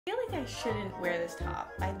I feel like I shouldn't wear this top.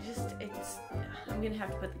 I'm gonna have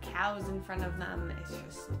to put the cows in front of them.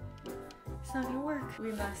 It's not gonna work.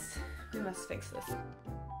 We must fix this.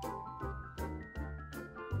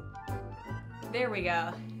 There we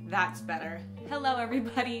go. That's better. Hello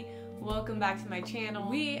everybody. Welcome back to my channel.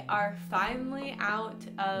 We are finally out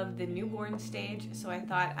of the newborn stage, so I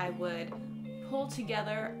thought I would pull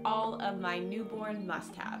together all of my newborn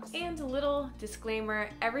must-haves. And a little disclaimer,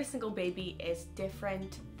 every single baby is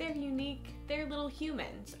different. They're unique. They're little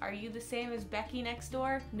humans. Are you the same as Becky next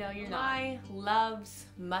door? No, you're not. My loves,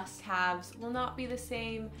 must-haves will not be the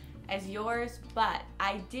same as yours, but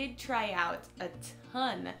I did try out a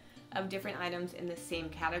ton of different items in the same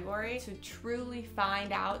category to truly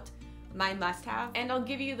find out my must-have, and I'll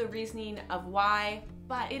give you the reasoning of why,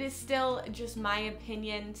 but it is still just my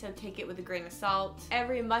opinion, so take it with a grain of salt.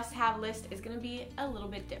 Every must-have list is gonna be a little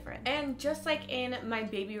bit different. And just like in my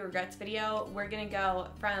baby regrets video, we're gonna go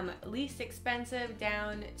from least expensive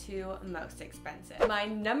down to most expensive. My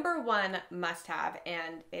number one must-have,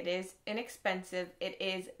 and it is inexpensive, it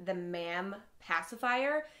is the MAM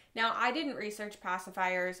pacifier. Now, I didn't research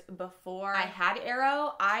pacifiers before I had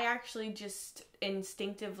Arrow. I actually just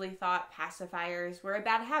instinctively thought pacifiers were a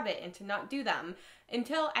bad habit and to not do them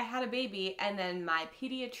until I had a baby, and then my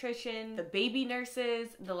pediatrician, the baby nurses,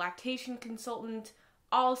 the lactation consultant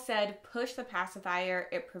all said push the pacifier,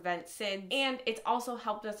 it prevents SIDS, and it's also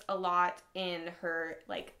helped us a lot in her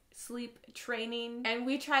sleep training. And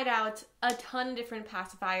we tried out a ton of different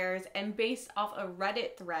pacifiers, and based off a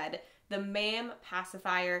Reddit thread, the MAM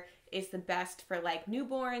pacifier is the best for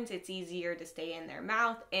newborns. It's easier to stay in their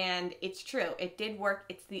mouth, and it's true. It did work.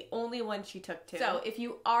 It's the only one she took to. So if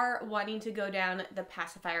you are wanting to go down the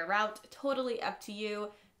pacifier route, totally up to you.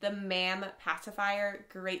 The MAM pacifier,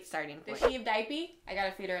 great starting point. Does she have diaper? I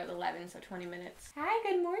gotta feed her at 11, so 20 minutes.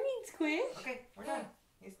 Hi, good morning, Squish. Okay, we're done.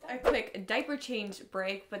 A quick diaper change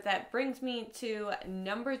break, but that brings me to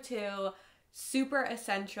number 2, super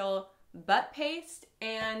essential butt paste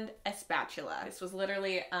and a spatula. This was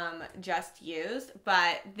literally just used,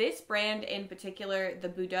 but this brand in particular, the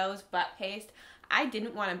BODYSUIT butt paste, I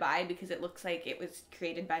didn't want to buy because it looks like it was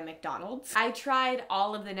created by McDonald's. I tried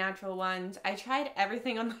all of the natural ones. I tried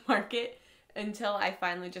everything on the market until I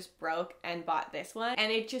finally just broke and bought this one,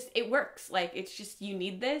 and it works. It's just, you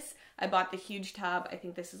need this. I bought the huge tub. I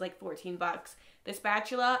think this is like 14 bucks. The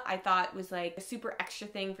spatula I thought was a super extra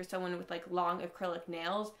thing for someone with long acrylic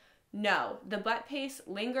nails. No, the butt paste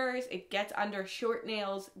lingers, it gets under short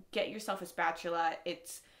nails. Get yourself a spatula.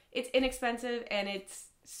 It's inexpensive and it's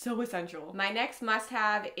so essential. My next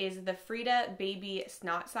must-have is the Kyte Baby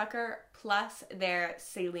snot sucker plus their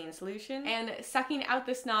saline solution. And sucking out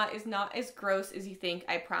the snot is not as gross as you think,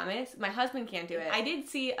 I promise. My husband can't do it. I did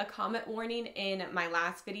see a comment warning in my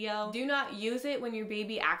last video. Do not use it when your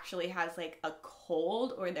baby actually has a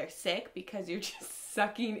cold or they're sick, because you're just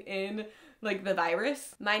sucking in the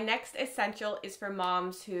virus. My next essential is for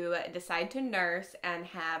moms who decide to nurse and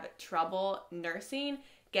have trouble nursing,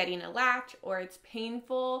 getting a latch, or it's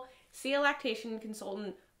painful. See a lactation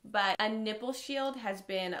consultant, but a nipple shield has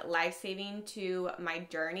been life-saving to my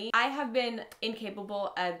journey. I have been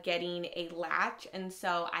incapable of getting a latch, and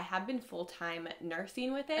so I have been full-time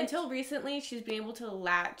nursing with it. Until recently, she's been able to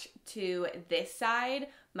latch to this side,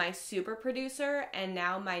 my super producer, and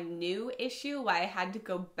now my new issue, why I had to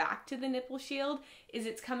go back to the nipple shield, is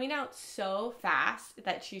it's coming out so fast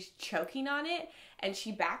that she's choking on it, and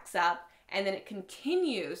she backs up, and then it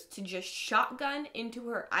continues to just shotgun into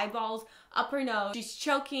her eyeballs, up her nose. She's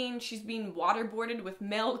choking, she's being waterboarded with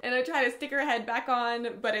milk, and I try to stick her head back on,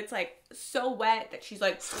 but it's so wet that she's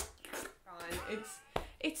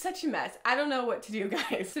it's such a mess. I don't know what to do,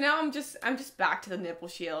 guys. So now I'm just back to the nipple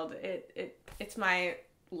shield. It's my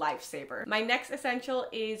lifesaver. My next essential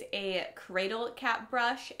is a cradle cap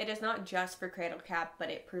brush. It is not just for cradle cap, but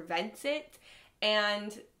it prevents it.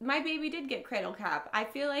 And my baby did get cradle cap. I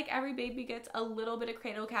feel like every baby gets a little bit of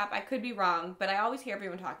cradle cap. I could be wrong, but I always hear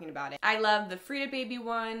everyone talking about it. I love the Kyte Baby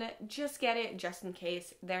one. Just get it just in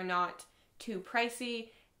case. They're not too pricey,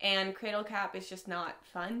 and cradle cap is just not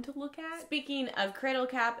fun to look at. Speaking of cradle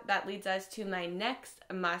cap, that leads us to my next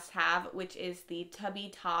must-have, which is the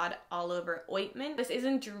TUBBY TODD All Over Ointment. This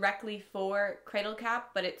isn't directly for cradle cap,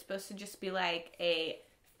 but it's supposed to just be a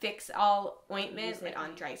fix-all ointment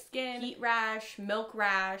on dry skin, heat rash, milk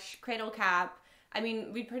rash, cradle cap. I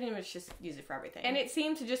mean, we pretty much just use it for everything. And it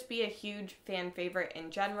seemed to just be a huge fan favorite in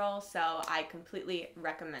general, so I completely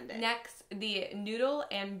recommend it. Next, the Noodle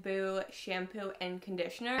and Boo shampoo and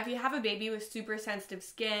conditioner. If you have a baby with super sensitive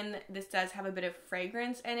skin, this does have a bit of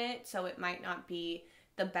fragrance in it, so it might not be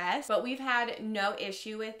the best, but we've had no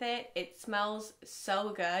issue with it. It smells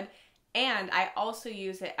so good. And I also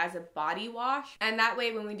use it as a body wash. And that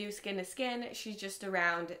way when we do skin to skin, she's just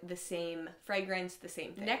around the same fragrance, the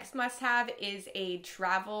same thing. Next must have is a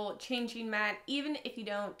travel changing mat. Even if you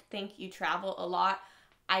don't think you travel a lot,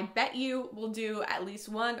 I bet you will do at least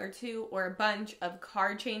 1 or 2 or a bunch of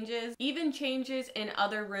car changes, even changes in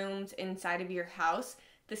other rooms inside of your house.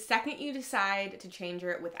 The second you decide to change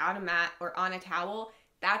her without a mat or on a towel,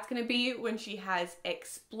 that's gonna be when she has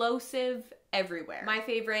explosive everywhere. My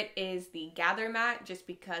favorite is the Gather mat just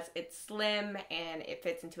because it's slim and it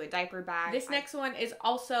fits into a diaper bag. This next one is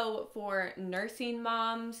also for nursing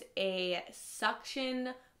moms, a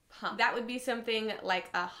suction pump. That would be something like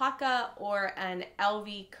a Haka or an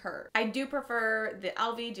ELVIE Curve. I do prefer the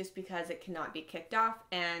ELVIE just because it cannot be kicked off,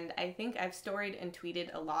 and I think I've storied and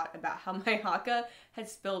tweeted a lot about how my Haka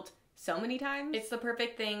has spilt so many times. It's the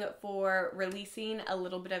perfect thing for releasing a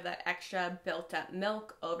little bit of that extra built up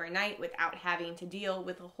milk overnight without having to deal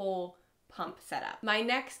with a whole pump setup. My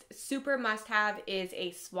next super must have is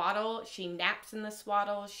a swaddle. She naps in the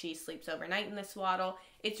swaddle. She sleeps overnight in the swaddle.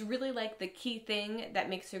 It's really like the key thing that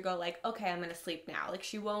makes her go like, okay, I'm gonna sleep now. Like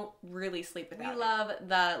she won't really sleep without it. We love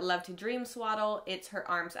the Love to Dream swaddle. It's her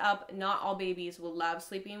arms up. Not all babies will love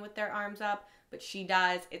sleeping with their arms up, but she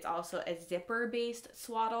does. It's also a zipper-based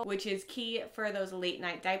swaddle, which is key for those late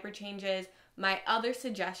night diaper changes. My other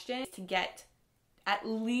suggestion is to get at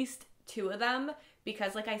least 2 of them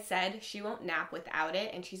because like I said, she won't nap without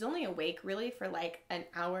it, and she's only awake really for like an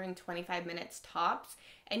hour and 25 minutes tops,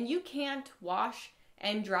 and you can't wash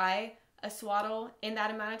and dry a swaddle in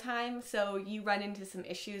that amount of time, so you run into some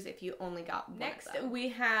issues if you only got one. Next, we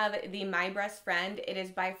have the My Breast Friend. It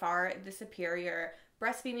is by far the superior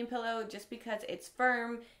breastfeeding pillow just because it's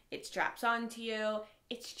firm, it straps onto you,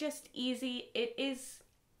 it's just easy. It is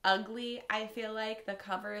ugly, I feel like. The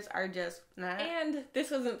covers are just nah. And this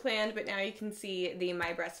wasn't planned, but now you can see the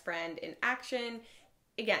My Breast Friend in action.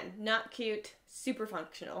 Again, not cute, super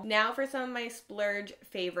functional. Now for some of my splurge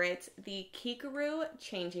favorites, the Kikaroo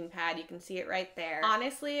changing pad. You can see it right there.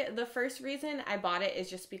 Honestly, the first reason I bought it is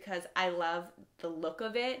just because I love the look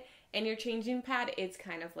of it. And your changing pad is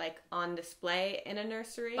kind of like on display in a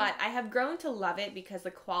nursery. But I have grown to love it because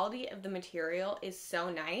the quality of the material is so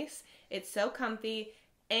nice. It's so comfy.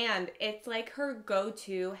 And it's like her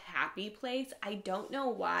go-to happy place. I don't know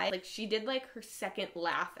why. Like she did like her second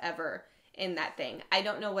laugh ever in that thing. I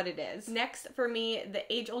don't know what it is. Next for me,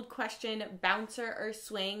 the age-old question, bouncer or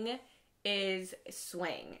swing, is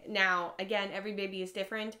swing. Now, again, every baby is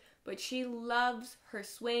different, but she loves her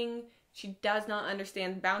swing. She does not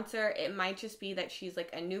understand bouncer. It might just be that she's like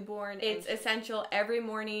a newborn. It's essential every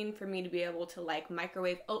morning for me to be able to like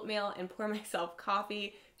microwave oatmeal and pour myself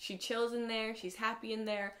coffee. She chills in there. She's happy in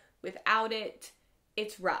there. Without it,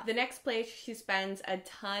 it's rough. The next place she spends a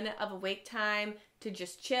ton of awake time to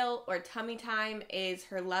just chill or tummy time is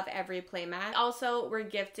her Love Every playmat. Also, we're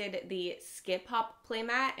gifted the Skip Hop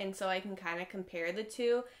playmat, and so I can kind of compare the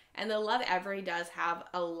two. And the Love Every does have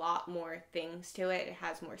a lot more things to it. It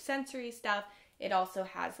has more sensory stuff. It also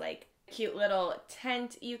has like a cute little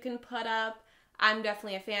tent you can put up. I'm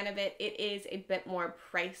definitely a fan of it. It is a bit more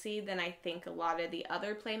pricey than I think a lot of the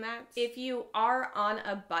other playmats. If you are on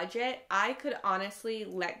a budget, I could honestly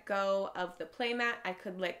let go of the playmat. I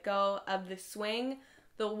could let go of the swing.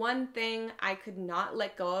 The one thing I could not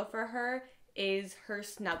let go of for her is her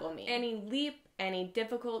Snuggle Me. Any leap, any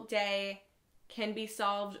difficult day can be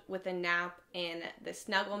solved with a nap in the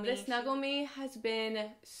Snuggle Me. The Snuggle Me has been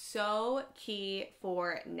so key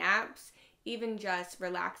for naps, even just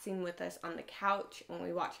relaxing with us on the couch when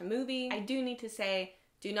we watch a movie. I do need to say,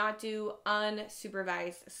 do not do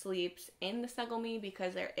unsupervised sleeps in the Snuggle Me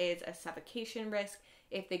because there is a suffocation risk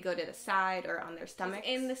if they go to the side or on their stomach.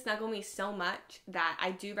 In the Snuggle Me so much that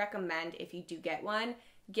I do recommend, if you do get one,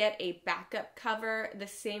 get a backup cover. The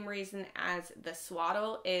same reason as the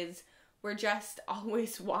swaddle is we're just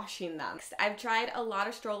always washing them. I've tried a lot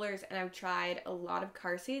of strollers and I've tried a lot of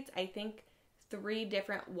car seats. I think 3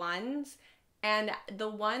 different ones. And the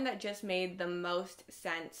one that just made the most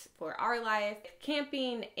sense for our life,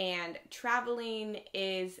 camping and traveling,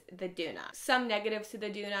 is the Doona. Some negatives to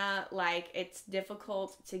the Doona, like it's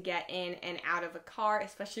difficult to get in and out of a car,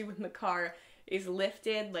 especially when the car is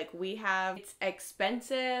lifted like we have. It's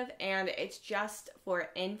expensive and it's just for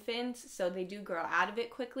infants, so they do grow out of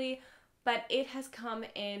it quickly. But it has come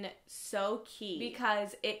in so key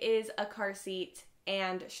because it is a car seat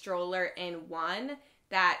and stroller in one.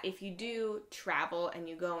 that if you do travel and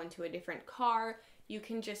you go into a different car, you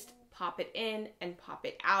can just pop it in and pop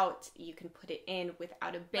it out. You can put it in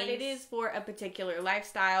without a base. But it is for a particular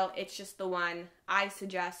lifestyle. It's just the one I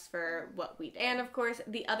suggest for what we do. And of course,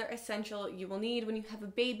 the other essential you will need when you have a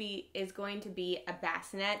baby is going to be a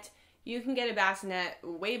bassinet. You can get a bassinet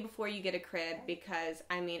way before you get a crib because,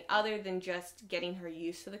 I mean, other than just getting her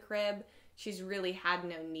used to the crib, she's really had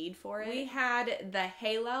no need for it. We had the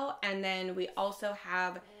Halo, and then we also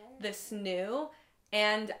have the Snoo.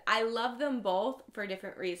 And I love them both for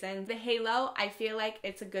different reasons. The Halo, I feel like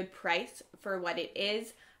it's a good price for what it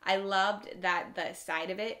is. I loved that the side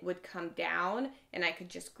of it would come down and I could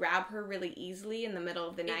just grab her really easily in the middle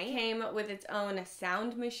of the night. It came with its own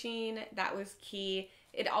sound machine. That was key.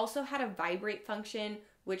 It also had a vibrate function,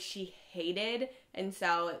 which she hated, and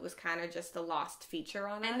so it was kind of just a lost feature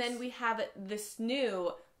on us. And then we have the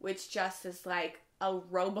Snoo, which just is like a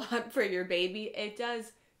robot for your baby. It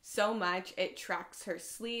does so much. It tracks her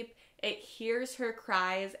sleep, it hears her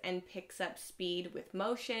cries and picks up speed with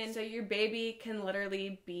motion, so your baby can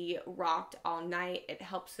literally be rocked all night. It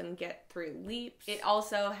helps them get through leaps. It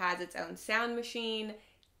also has its own sound machine.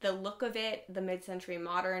 The look of it, the mid-century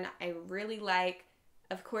modern, I really like.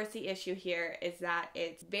 Of course, the issue here is that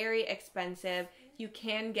it's very expensive. You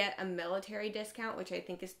can get a military discount, which I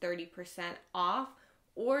think is 30% off,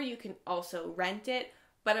 or you can also rent it.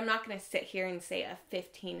 But I'm not going to sit here and say a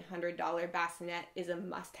 $1,500 bassinet is a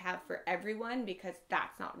must-have for everyone because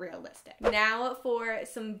that's not realistic. Now for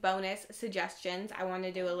some bonus suggestions. I want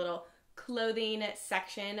to do a little clothing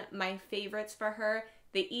section. My favorites for her,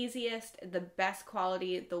 the easiest, the best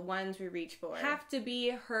quality, the ones we reach for, have to be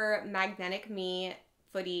her Magnetic Me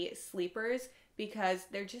footie sleepers, because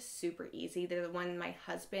they're just super easy. They're the one my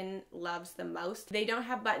husband loves the most. They don't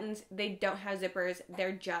have buttons, they don't have zippers,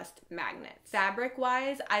 they're just magnets. Fabric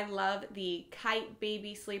wise, I love the Kyte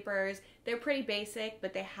Baby sleepers. They're pretty basic,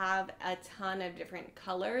 but they have a ton of different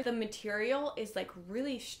colors. The material is like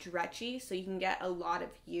really stretchy, so you can get a lot of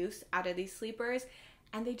use out of these sleepers,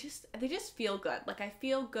 and they just feel good. Like, I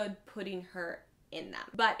feel good putting her in them.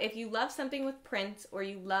 But if you love something with prints or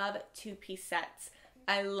you love two-piece sets,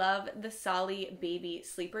 I love the Solly Baby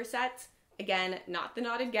sleeper sets. Again, not the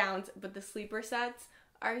knotted gowns, but the sleeper sets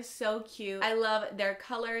are so cute. I love their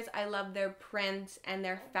colors, I love their prints, and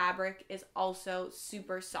their fabric is also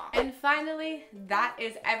super soft. And finally, that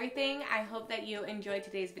is everything. I hope that you enjoyed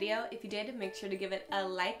today's video. If you did, make sure to give it a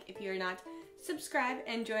like. If you're not, subscribe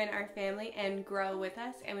and join our family and grow with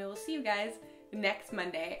us. And we will see you guys next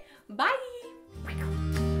Monday. Bye!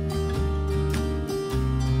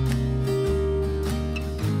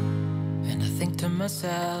 To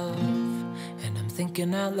myself, and I'm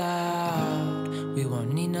thinking out loud, we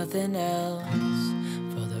won't need nothing else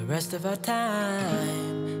for the rest of our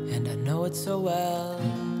time, and I know it so well,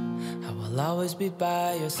 I will always be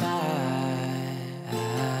by your side.